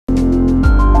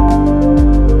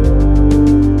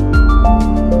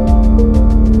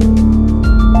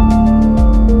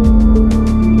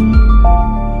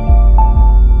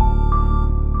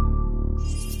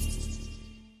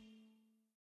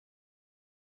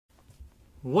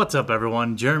What's up,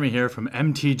 everyone? Jeremy here from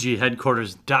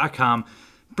MTGHeadquarters.com,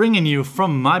 bringing you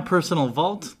from my personal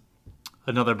vault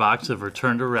another box of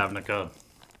Return to Ravnica.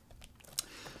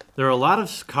 There are a lot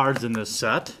of cards in this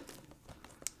set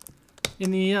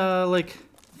in the like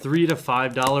 $3 to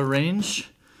 $5 range,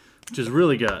 which is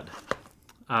really good.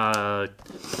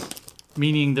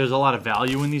 Meaning there's a lot of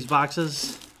value in these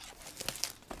boxes,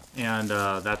 and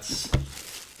that's,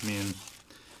 I mean,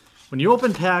 when you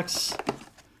open packs,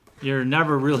 you're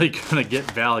never really gonna get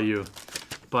value,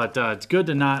 but it's good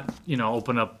to not,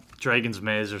 open up Dragon's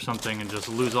Maze or something and just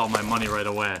lose all my money right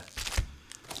away.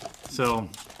 So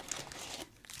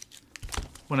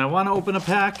when I want to open a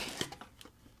pack,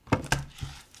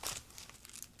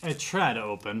 I try to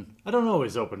open. I don't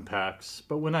always open packs,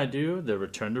 but when I do, they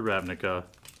Return to Ravnica.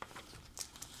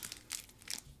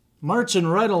 Marching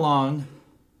right along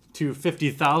to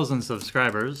 50,000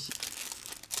 subscribers.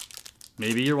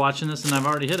 Maybe you're watching this and I've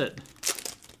already hit it.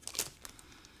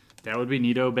 That would be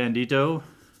Nito Bandito,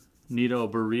 Nito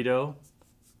Burrito.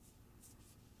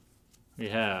 We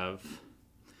have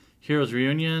Heroes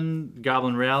Reunion,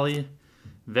 Goblin Rally,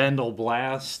 Vandal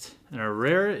Blast, and our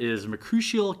rare is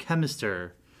Mercutial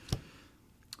Chemister.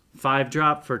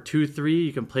 5-drop for 2/3.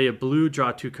 You can play a blue,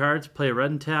 draw 2 cards, play a red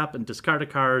and tap, and discard a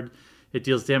card. It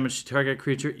deals damage to target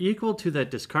creature equal to that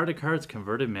discarded card's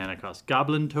converted mana cost.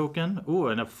 Goblin token. Ooh,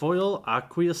 and a foil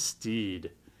Aqueous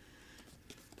Steed.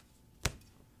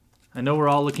 I know we're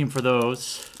all looking for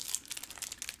those.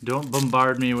 Don't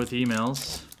bombard me with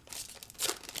emails.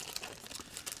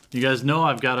 You guys know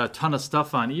I've got a ton of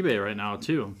stuff on eBay right now,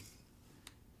 too.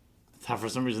 I thought for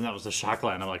some reason that was the shock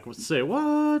line. I'm like, say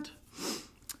what?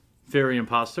 Fairy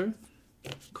Imposter.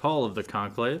 Call of the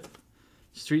Conclave.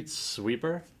 Street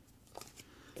Sweeper.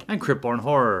 And Cryptborn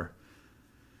Horror.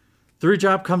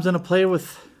 3-drop comes into play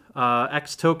with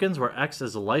X tokens, where X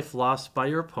is life lost by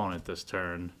your opponent this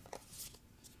turn.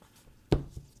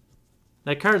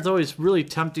 That card's always really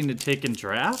tempting to take in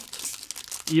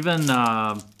draft. Even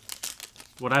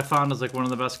what I found is like one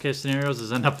of the best case scenarios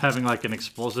is end up having like an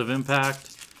explosive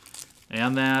impact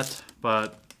and that,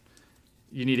 but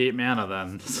you need 8 mana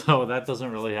then, so that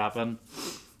doesn't really happen.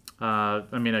 I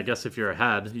mean, I guess if you're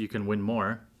ahead, you can win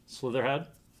more. Slitherhead.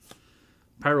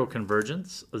 Pyro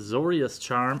Convergence, Azorius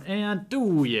Charm, and,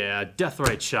 ooh yeah,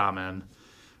 Deathrite Shaman.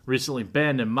 Recently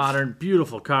banned in Modern,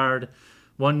 beautiful card.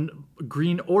 1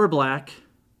 green or black,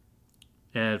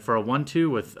 and for a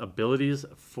 1/2 with abilities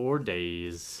for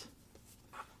days.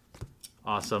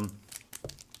 Awesome.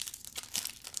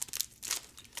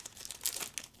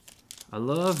 I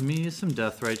love me some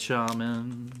Deathrite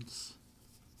Shamans.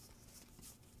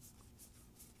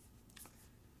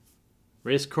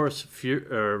 Racecourse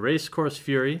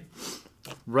Fury,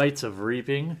 Rites of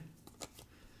Reaping,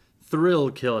 Thrill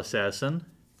Kill Assassin,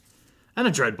 and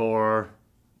a Dreadbore.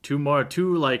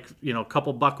 2 like,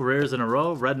 couple buck rares in a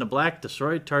row. Red and a black,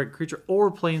 destroy target creature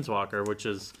or planeswalker, which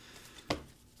is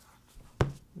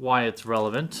why it's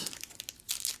relevant.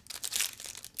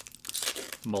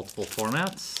 Multiple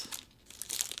formats.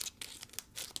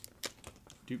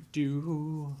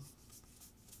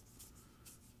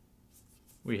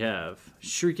 We have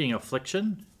Shrieking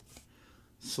Affliction,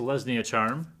 Selesnya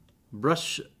Charm,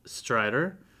 Brush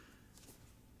Strider,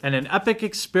 and an Epic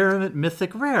Experiment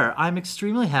Mythic Rare. I'm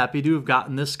extremely happy to have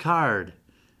gotten this card.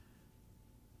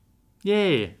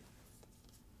 Yay.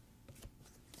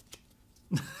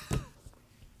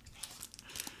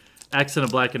 X and a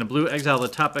black and a blue. Exile the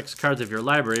top X cards of your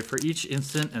library. For each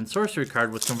instant and sorcery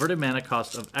card with converted mana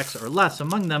cost of X or less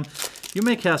among them, you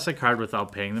may cast a card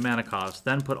without paying the mana cost.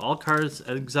 Then put all cards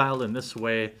exiled in this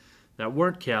way that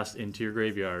weren't cast into your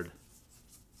graveyard.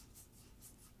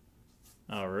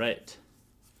 All right.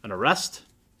 An Arrest,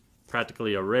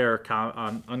 practically a rare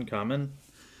uncommon.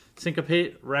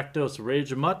 Syncopate, Rakdos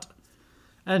Rage Mutt,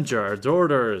 and Jard's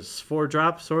Orders.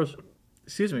 4-drop, sorcery.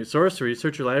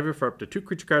 Search your library for up to 2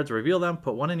 creature cards, reveal them,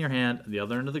 put 1 in your hand, the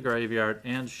other into the graveyard,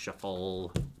 and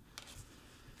shuffle.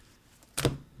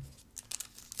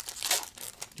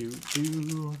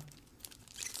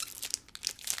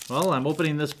 Well, I'm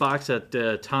opening this box at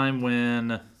a time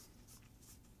when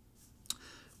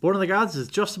Born of the Gods is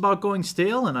just about going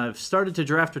stale, and I've started to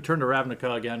draft Return to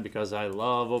Ravnica again because I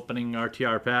love opening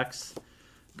RTR packs.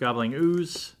 Gobbling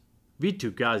Ooze,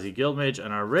 Vitu-Ghazi Guildmage,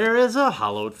 and our rare is a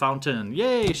Hallowed Fountain.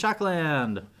 Yay,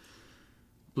 Shockland!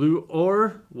 Blue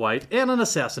or white, and an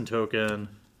Assassin token.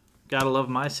 Gotta love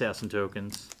my Assassin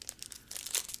tokens.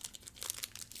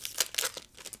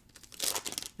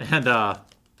 And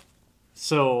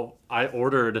so I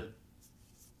ordered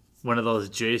one of those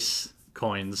Jace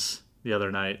coins the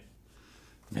other night.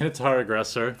 Minotaur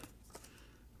Aggressor,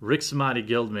 Rixamati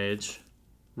Guildmage,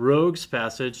 Rogue's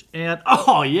Passage, and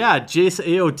oh yeah, Jace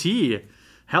AOT.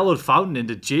 Hallowed Fountain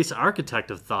into Jace Architect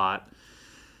of Thought.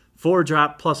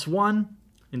 4-drop +1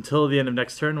 until the end of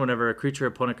next turn. Whenever a creature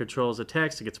opponent controls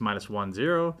attacks, it gets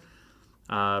 -1/-0.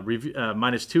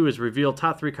 -2 is reveal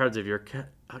top 3 cards of your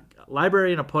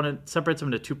library. An opponent separates them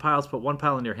into 2 piles. Put 1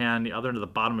 pile in your hand, the other into the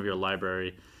bottom of your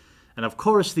library. And of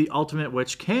course, the ultimate,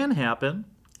 which can happen.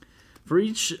 For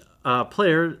each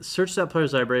player, search that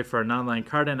player's library for a non-land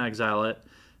card and exile it.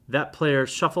 That player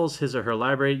shuffles his or her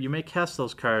library. You may cast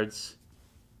those cards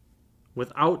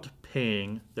without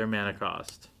paying their mana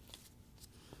cost.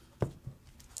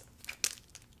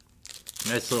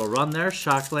 Nice little run there.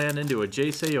 Shockland into a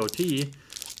Jace AOT.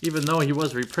 Even though he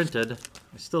was reprinted,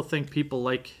 I still think people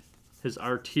like his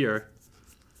art here.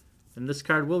 And this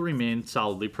card will remain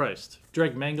solidly priced.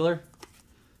 Dreg Mangler,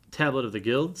 Tablet of the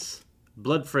Guilds,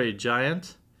 Bloodfrayed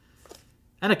Giant,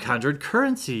 and a Conjured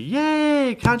Currency.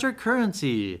 Yay! Conjured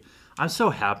Currency. I'm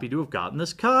so happy to have gotten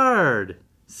this card.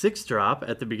 6-drop.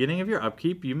 At the beginning of your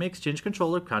upkeep, you may exchange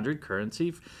control of Conjured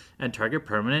Currency and target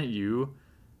permanent you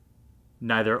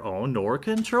neither own nor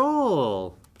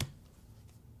control.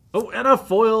 Oh, and a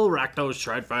foil Rakdos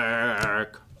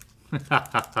Shredback.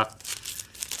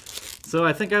 So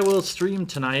I think I will stream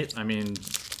tonight. I mean,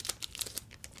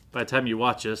 by the time you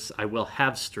watch this, I will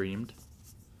have streamed.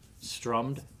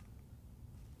 Streamed.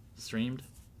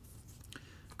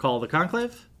 Call the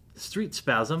Conclave, Street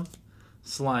Spasm,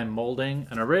 Slime Molding,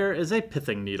 and a rare is a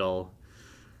Pithing Needle.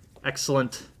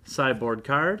 Excellent sideboard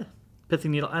card.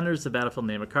 Pithing Needle enters the battlefield,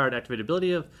 name a card. Activate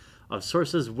ability of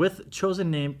sources with chosen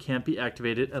name can't be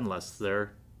activated unless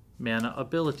they're mana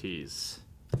abilities.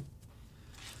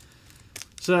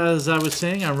 So as I was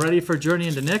saying, I'm ready for Journey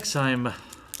into Nyx. I'm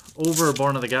over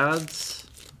Born of the Gods.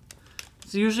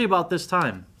 It's usually about this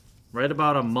time. Right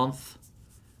about a month,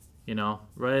 you know,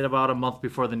 right about a month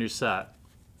before the new set.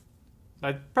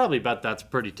 I'd probably bet that's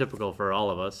pretty typical for all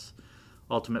of us.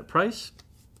 Ultimate Price,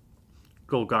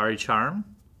 Golgari Charm,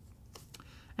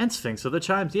 and Sphinx of the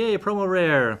Chimes. Yay, promo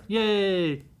rare.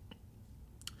 Yay.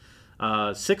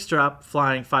 6-drop,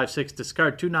 flying, 5/6,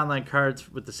 discard 2 non-land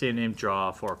cards with the same name,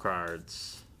 draw 4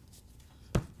 cards.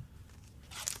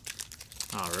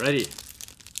 Alrighty.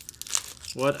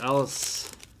 What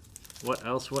else? What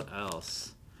else?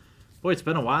 Boy, it's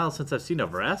been a while since I've seen a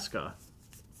Vraska.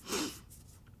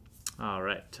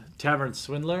 Alright. Tavern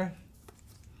Swindler,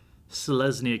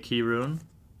 Selesnya Keyrune,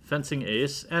 Fencing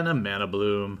Ace, and a Mana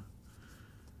Bloom.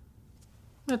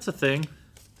 That's a thing.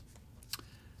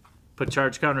 Put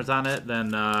charge counters on it,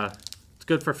 then it's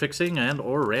good for fixing and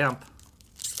or ramp.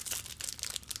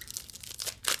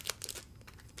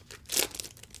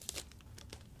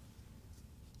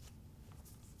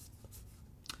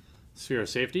 Sphere of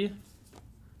Safety,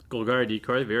 Golgari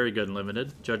Decoy, very good and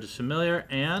limited. Judge's Familiar,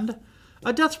 and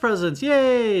a Death's Presence.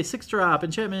 Yay! 6-drop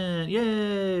enchantment.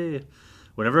 Yay!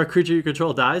 Whenever a creature you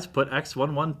control dies, put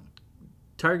X/1/1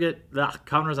 target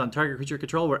counters on target creature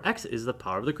control, where X is the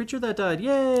power of the creature that died.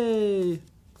 Yay!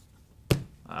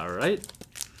 Alright.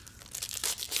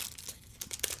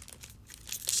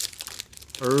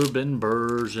 Urban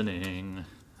Burgeoning.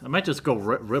 I might just go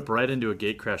rip right into a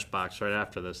Gatecrash box right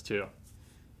after this, too.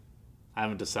 I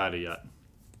haven't decided yet.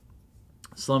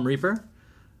 Slum Reaper,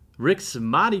 Rick's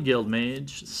Mighty Guild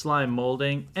Mage, Slime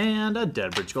Molding, and a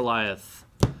Deadbridge Goliath.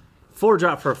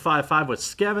 4-drop for a 5/5 with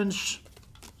Scavenge.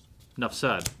 Enough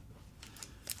said.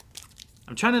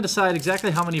 I'm trying to decide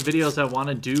exactly how many videos I want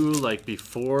to do, like,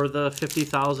 before the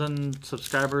 50,000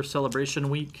 subscriber celebration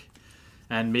week.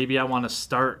 And maybe I want to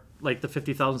start, like, the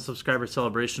 50,000 subscriber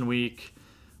celebration week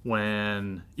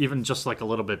when, even just, like, a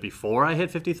little bit before I hit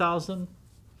 50,000.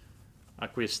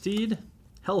 Aqueous Steed,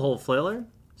 Hellhole Flailer,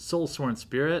 Soulsworn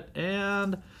Spirit,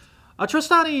 and a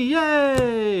Tristani!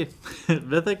 Yay!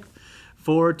 Mythic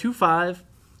for 2/5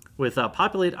 with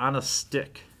Populate on a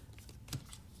Stick.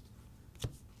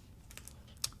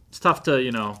 It's tough to,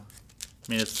 you know,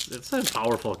 I mean, it's a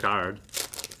powerful card.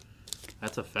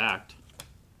 That's a fact.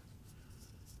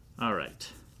 All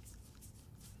right.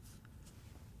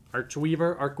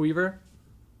 Arcweaver,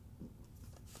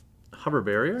 Hover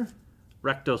Barrier,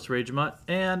 Rakdos Ragemutt,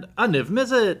 and a Niv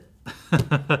Mizzet.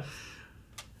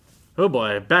 Oh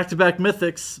boy, back-to-back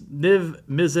mythics. Niv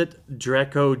Mizzet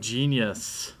Draco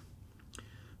Genius.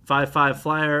 5/5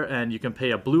 flyer, and you can pay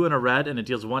a blue and a red, and it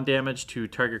deals 1 damage to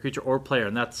target creature or player,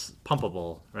 and that's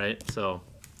pumpable, right? So,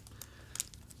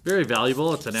 very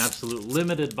valuable. It's an absolute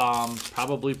limited bomb,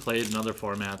 probably played in other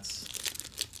formats,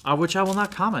 which I will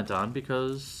not comment on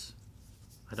because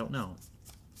I don't know.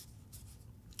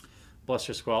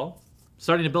 Bluster Squall.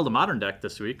 Starting to build a modern deck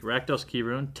this week. Rakdos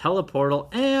Keyrune,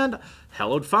 Teleportal, and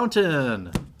Hallowed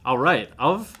Fountain. All right,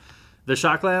 of the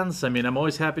Shocklands, I mean, I'm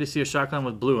always happy to see a Shockland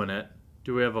with blue in it.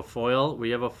 Do we have a foil? We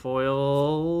have a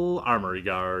foil Armory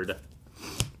Guard.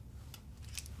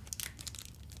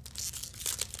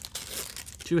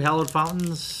 2 Hallowed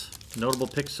Fountains, notable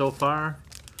picks so far.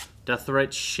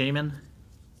 Deathrite Shaman,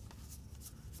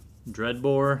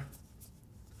 Dreadbore,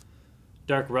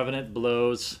 Dark Revenant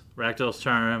Blows, Rakdos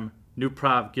Charm, New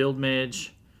Prov Guildmage,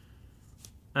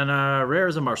 and rare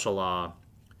is a Martial Law. At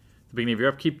the beginning of your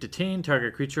upkeep, detain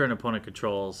target creature and opponent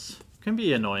controls. Can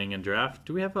be annoying in draft.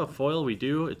 Do we have a foil? We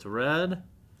do. It's red.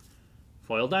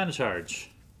 Foil Dynacharge.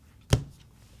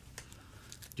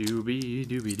 Doobie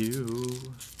doobie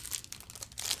doo.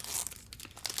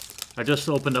 I just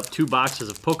opened up 2 boxes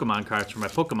of Pokemon cards for my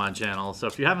Pokemon channel. So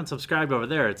if you haven't subscribed over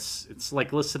there, it's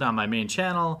like listed on my main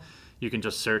channel. You can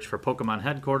just search for Pokemon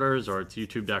Headquarters, or it's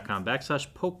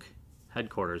youtube.com/poke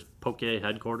headquarters. Poke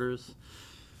Headquarters.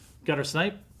 Gutter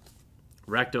Snipe,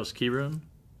 Rakdos Keyrune,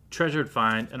 Treasured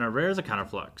Find, and our rare is a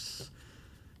Counterflux.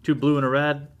 2 blue and a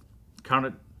red.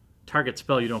 Counter target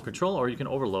spell you don't control, or you can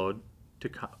overload to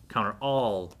counter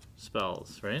all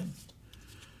spells, right?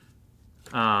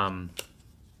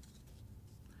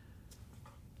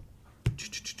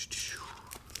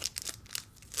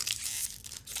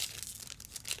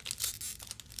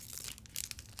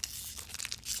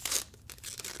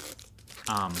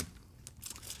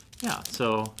 Yeah,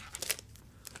 so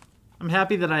I'm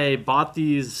happy that I bought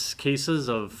these cases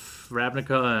of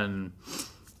Ravnica and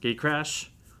Gatecrash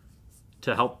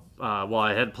to help. Well,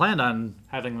 I had planned on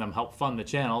having them help fund the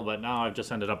channel, but now I've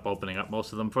just ended up opening up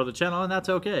most of them for the channel, and that's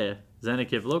okay.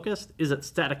 Zanakiv Locust is it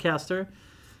Staticaster,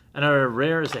 and our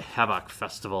rare is a Havoc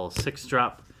Festival.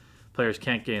 6-drop. Players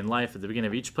can't gain life. At the beginning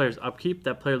of each player's upkeep,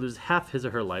 that player loses half his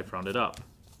or her life rounded up.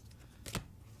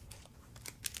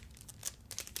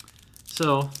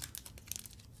 So,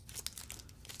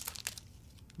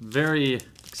 very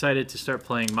excited to start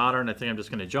playing Modern. I think I'm just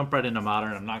going to jump right into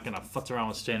Modern. I'm not going to futz around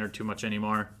with Standard too much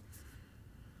anymore.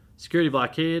 Security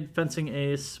Blockade, Fencing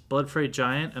Ace, Bloodfray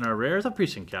Giant, and our rare is a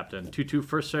Precinct Captain. 2/2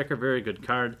 First Striker, very good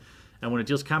card. And when it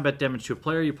deals combat damage to a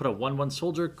player, you put a 1/1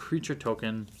 Soldier creature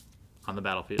token on the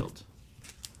battlefield.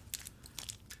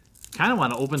 Kind of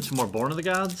want to open some more Born of the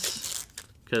Gods,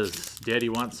 because Daddy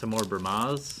wants some more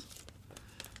Burmaz.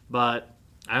 But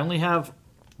I only have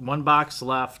 1 box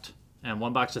left and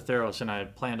 1 box of Theros, and I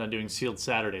planned on doing Sealed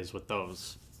Saturdays with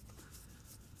those.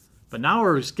 But now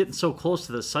we're just getting so close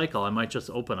to this cycle, I might just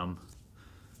open them.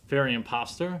 Fairy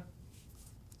Imposter,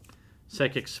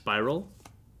 Psychic Spiral,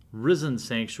 Risen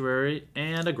Sanctuary,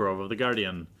 and a Grove of the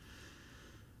Guardian.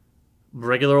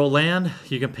 Regular old land,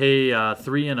 you can pay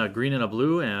 3 and a green and a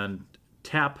blue and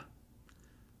tap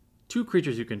 2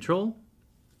 creatures you control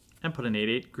and put an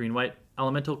 8/8 green-white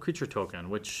elemental creature token,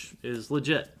 which is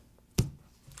legit.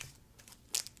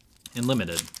 In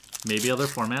limited. Maybe other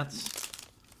formats.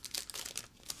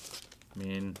 I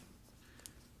mean,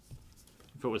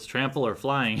 if it was trample or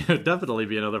flying, it would definitely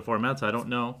be in other formats. I don't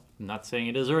know. I'm not saying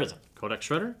it is or isn't. Codex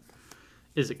Shredder.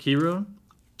 Is it Keyrune?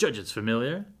 Judge's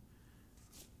Familiar.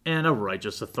 And a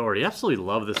Righteous Authority. Absolutely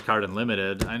love this card in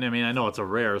limited. I mean, I know it's a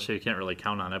rare, so you can't really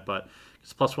count on it, but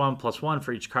it's +1/+1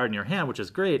 for each card in your hand, which is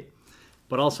great.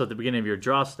 But also at the beginning of your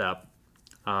draw step,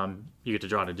 you get to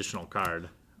draw an additional card.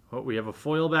 Oh, we have a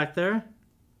foil back there.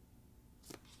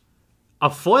 A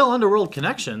foil Underworld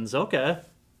Connections. Okay.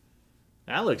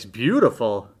 That looks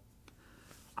beautiful.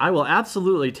 I will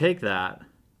absolutely take that.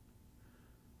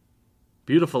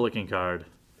 Beautiful looking card.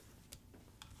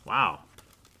 Wow.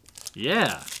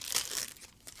 Yeah.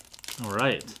 All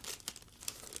right.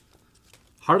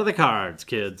 Heart of the cards,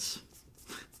 kids.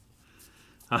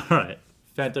 All right.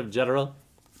 Phantom General.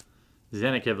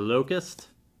 Zanakiv Locust.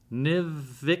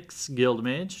 Nivix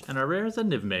Guildmage. And our rare is a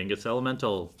Nivmangus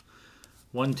Elemental.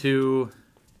 1/2.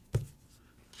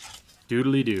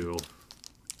 Doodly doo.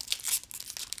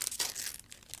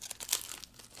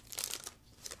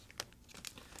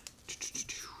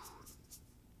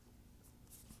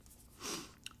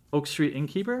 Oak Street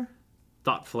Innkeeper,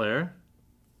 Thought Flare,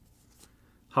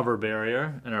 Hover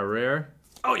Barrier, and our rare.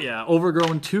 Oh yeah,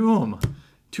 Overgrown Tomb.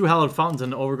 2 Hallowed Fountains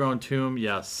and Overgrown Tomb.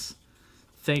 Yes.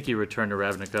 Thank you, Return to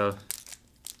Ravnica.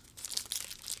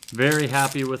 Very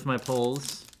happy with my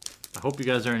pulls. I hope you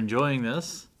guys are enjoying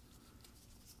this.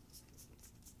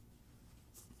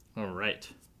 All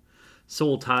right.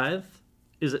 Soul Tithe,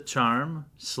 Is It Charm,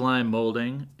 Slime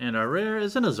Molding, and our rare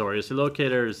is an Azorius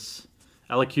Locators,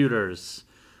 Elocutors.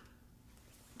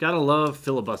 Gotta love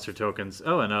filibuster tokens.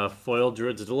 Oh, and a foil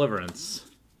Druid's Deliverance.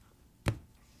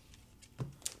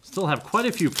 Still have quite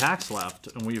a few packs left,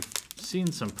 and we've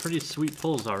seen some pretty sweet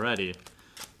pulls already.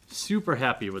 Super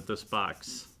happy with this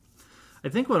box. I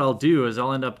think what I'll do is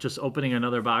I'll end up just opening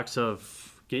another box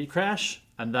of Gatecrash,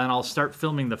 and then I'll start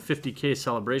filming the 50k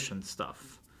celebration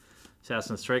stuff.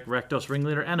 Assassin Strike, Rakdos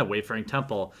Ringleader, and a Wayfaring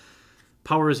Temple.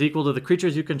 Power is equal to the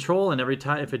creatures you control, and every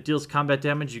time if it deals combat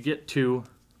damage, you get to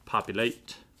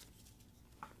populate.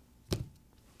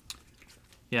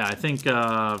 Yeah, I think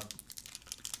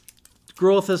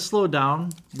growth has slowed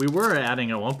down. We were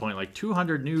adding at one point like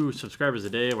 200 new subscribers a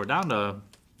day. We're down to,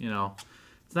 you know,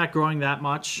 it's not growing that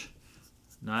much,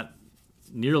 not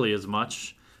nearly as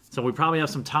much. So we probably have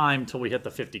some time till we hit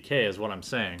the 50k is what I'm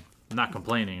saying. I'm not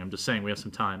complaining. I'm just saying we have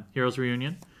some time. Heroes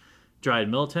Reunion, Dryad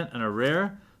Militant, and a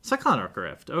rare Cyclone Orc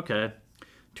Rift. Okay.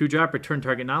 2-drop, return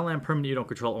target non-land permanent you don't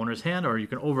control owner's hand, or you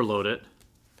can overload it,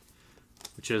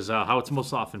 which is how it's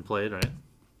most often played, right?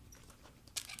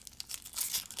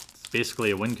 It's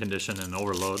basically a win condition in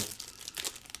overload.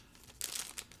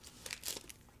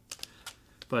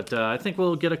 But I think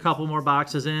we'll get a couple more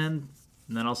boxes in,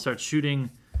 and then I'll start shooting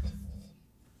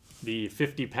the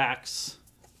 50 packs.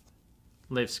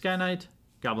 Lave Sky Knight,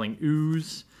 Gobbling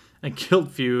Ooze, and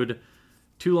Guild Feud.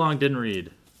 Too long, didn't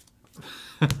read.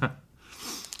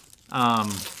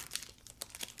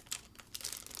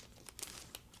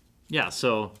 Yeah,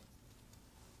 so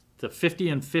the 50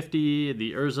 and 50,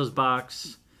 the Urza's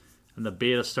box, and the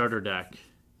beta starter deck.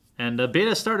 And the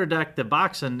beta starter deck, the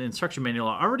box and instruction manual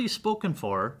are already spoken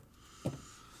for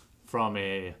from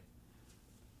a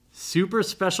super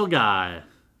special guy.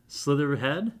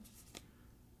 Slitherhead,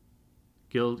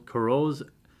 Koros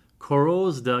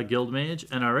the Guild Mage,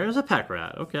 and our rare's a Pack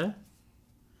Rat. Okay.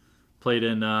 Played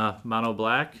in Mono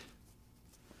Black.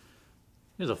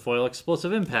 Here's a foil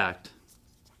Explosive Impact.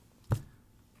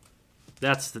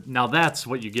 Now that's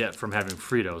what you get from having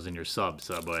Fritos in your sub,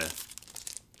 Subway.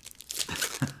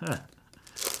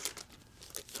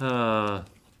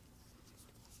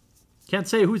 Can't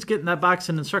say who's getting that box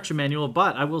and instruction manual,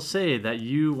 but I will say that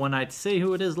when I say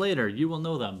who it is later, you will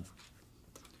know them.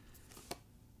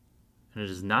 And it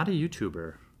is not a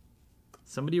YouTuber.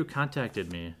 Somebody who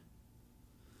contacted me.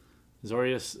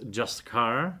 Zorius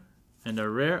Justicar. And a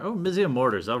rare... Oh, Mizium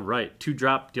Mortars. All right.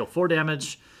 2-drop. Deal 4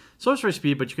 damage. Sorcery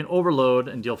speed, but you can overload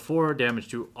and deal 4 damage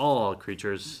to all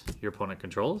creatures your opponent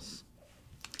controls.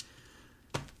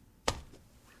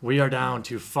 We are down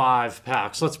to 5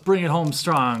 packs. Let's bring it home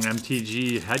strong,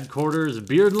 MTG Headquarters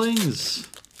Beardlings.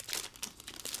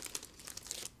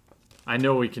 I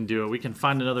know we can do it. We can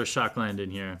find another Shockland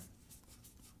in here.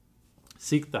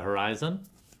 Seek the Horizon.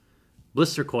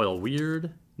 Blister Coil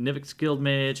Weird. Nivix Guild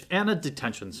Mage. And a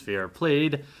Detention Sphere.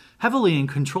 Played heavily in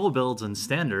control builds and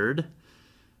Standard.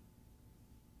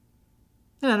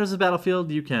 And enters the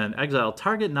battlefield, you can exile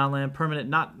target non-land permanent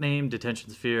not named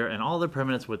Detention Sphere and all the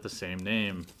permanents with the same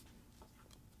name.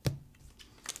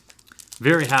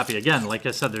 Very happy. Again, like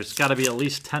I said, there's got to be at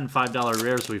least 10 $5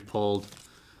 rares we've pulled.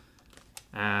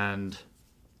 And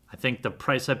I think the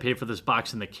price I paid for this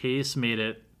box in the case made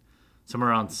it somewhere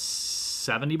around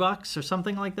 70 bucks or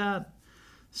something like that.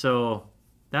 So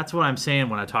that's what I'm saying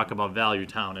when I talk about Value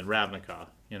Town in Ravnica,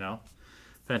 you know.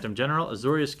 Phantom General,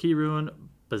 Azorius Keyrune,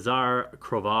 Bizarre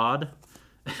Crovad,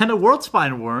 and a World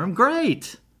Spine Worm.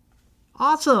 Great!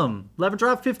 Awesome!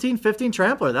 11-drop, 15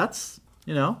 Trampler. That's,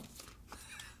 you know.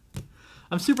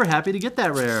 I'm super happy to get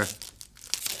that rare.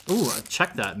 Ooh,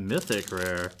 check that Mythic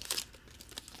rare.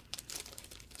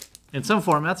 In some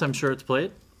formats, I'm sure it's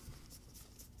played.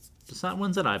 Just not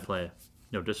ones that I play.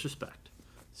 No disrespect.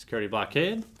 Security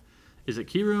Blockade. Is it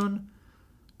Keyrune?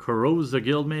 Koros the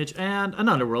Guild Mage, and an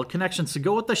Underworld Connections to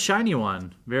go with the shiny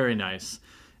one. Very nice.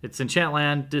 It's Enchant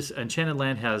Land. This Enchanted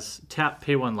Land has tap,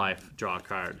 pay 1 life, draw a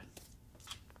card.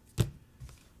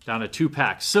 Down to 2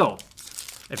 packs. So,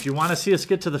 if you want to see us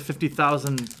get to the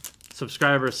 50,000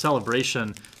 subscriber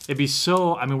celebration, it'd be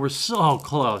so, I mean, we're so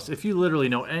close. If you literally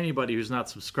know anybody who's not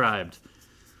subscribed,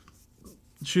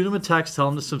 shoot them a text, tell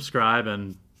them to subscribe,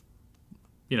 and,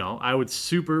 you know, I would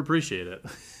super appreciate it.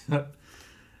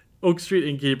 Oak Street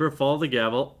Innkeeper, Fall of the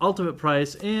Gavel, Ultimate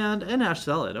Price, and an Ash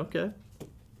Zealot. Okay.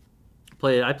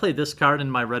 I played this card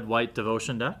in my red-white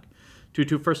Devotion deck.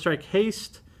 2/2 First Strike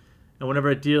Haste, and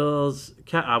whenever it deals,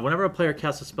 whenever a player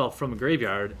casts a spell from a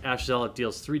graveyard, Ash Zealot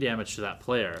deals 3 damage to that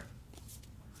player.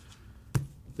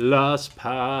 Last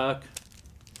pack.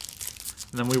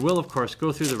 And then we will, of course,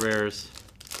 go through the rares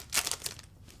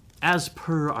as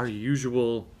per our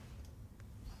usual.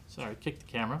 Sorry, kick the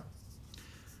camera.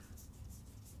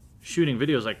 Shooting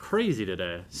videos like crazy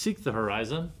today. Seek the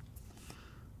Horizon.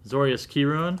 Zorius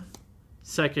Keyrune.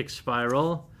 Psychic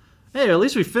Spiral. Hey, at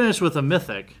least we finished with a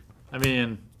Mythic. I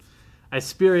mean,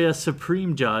 Isperia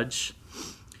Supreme Judge.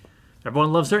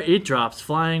 Everyone loves their 8-drops.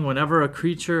 Flying, whenever a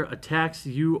creature attacks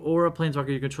you or a planeswalker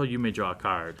you control, you may draw a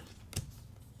card.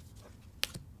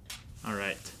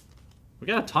 Alright. We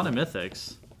got a ton of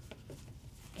mythics.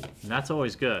 And that's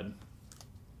always good.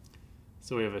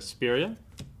 So we have Asperia,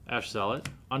 Ash Zealot,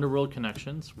 Underworld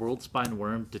Connections, World Spine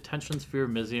Worm, Detention Sphere,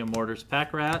 Mizium Mortars,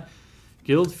 Pack Rat,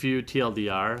 Guild Feud,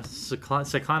 TLDR,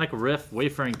 Cyclonic Rift,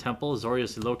 Wayfaring Temple,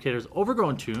 Azorius Locators,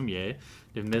 Overgrown Tomb, yay,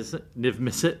 Nivmagus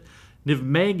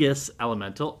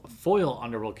Elemental, Foil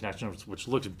Underworld Connections, which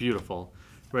looks beautiful,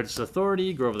 Registered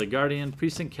Authority, Grove of the Guardian,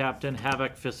 Precinct Captain,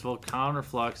 Havoc Fistful,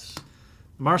 Counterflux,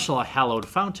 Marshal Hallowed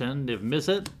Fountain,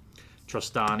 Niv-Mizzet,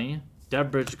 Trostani,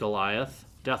 Deadbridge Goliath,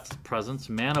 Death's Presence,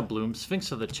 Mana Bloom,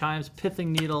 Sphinx of the Chimes,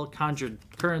 Pithing Needle, Conjured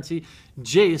Currency,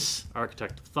 Jace,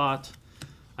 Architect of Thought,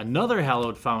 another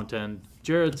Hallowed Fountain,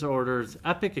 Jared's Orders,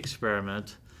 Epic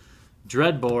Experiment,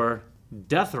 Dreadbore,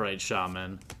 Deathrite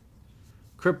Shaman,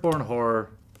 Cryptborn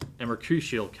Horror, and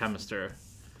Mercutial Chemister.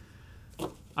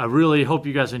 I really hope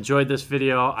you guys enjoyed this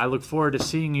video. I look forward to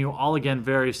seeing you all again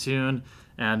very soon.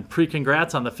 And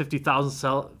pre-congrats on the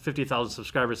 50,000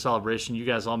 subscriber celebration. You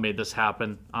guys all made this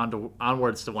happen.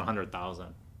 Onwards to 100,000.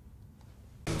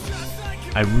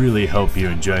 I really hope you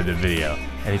enjoyed the video.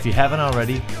 And if you haven't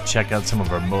already, check out some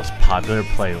of our most popular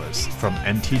playlists from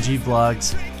MTG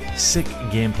vlogs, sick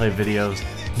gameplay videos,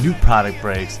 new product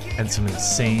breaks, and some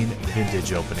insane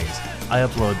vintage openings. I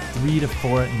upload 3 to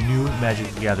 4 new Magic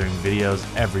the Gathering videos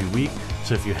every week,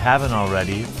 so if you haven't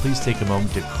already, please take a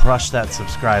moment to crush that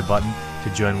subscribe button to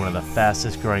join one of the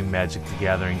fastest growing Magic the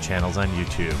Gathering channels on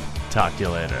YouTube. Talk to you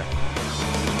later.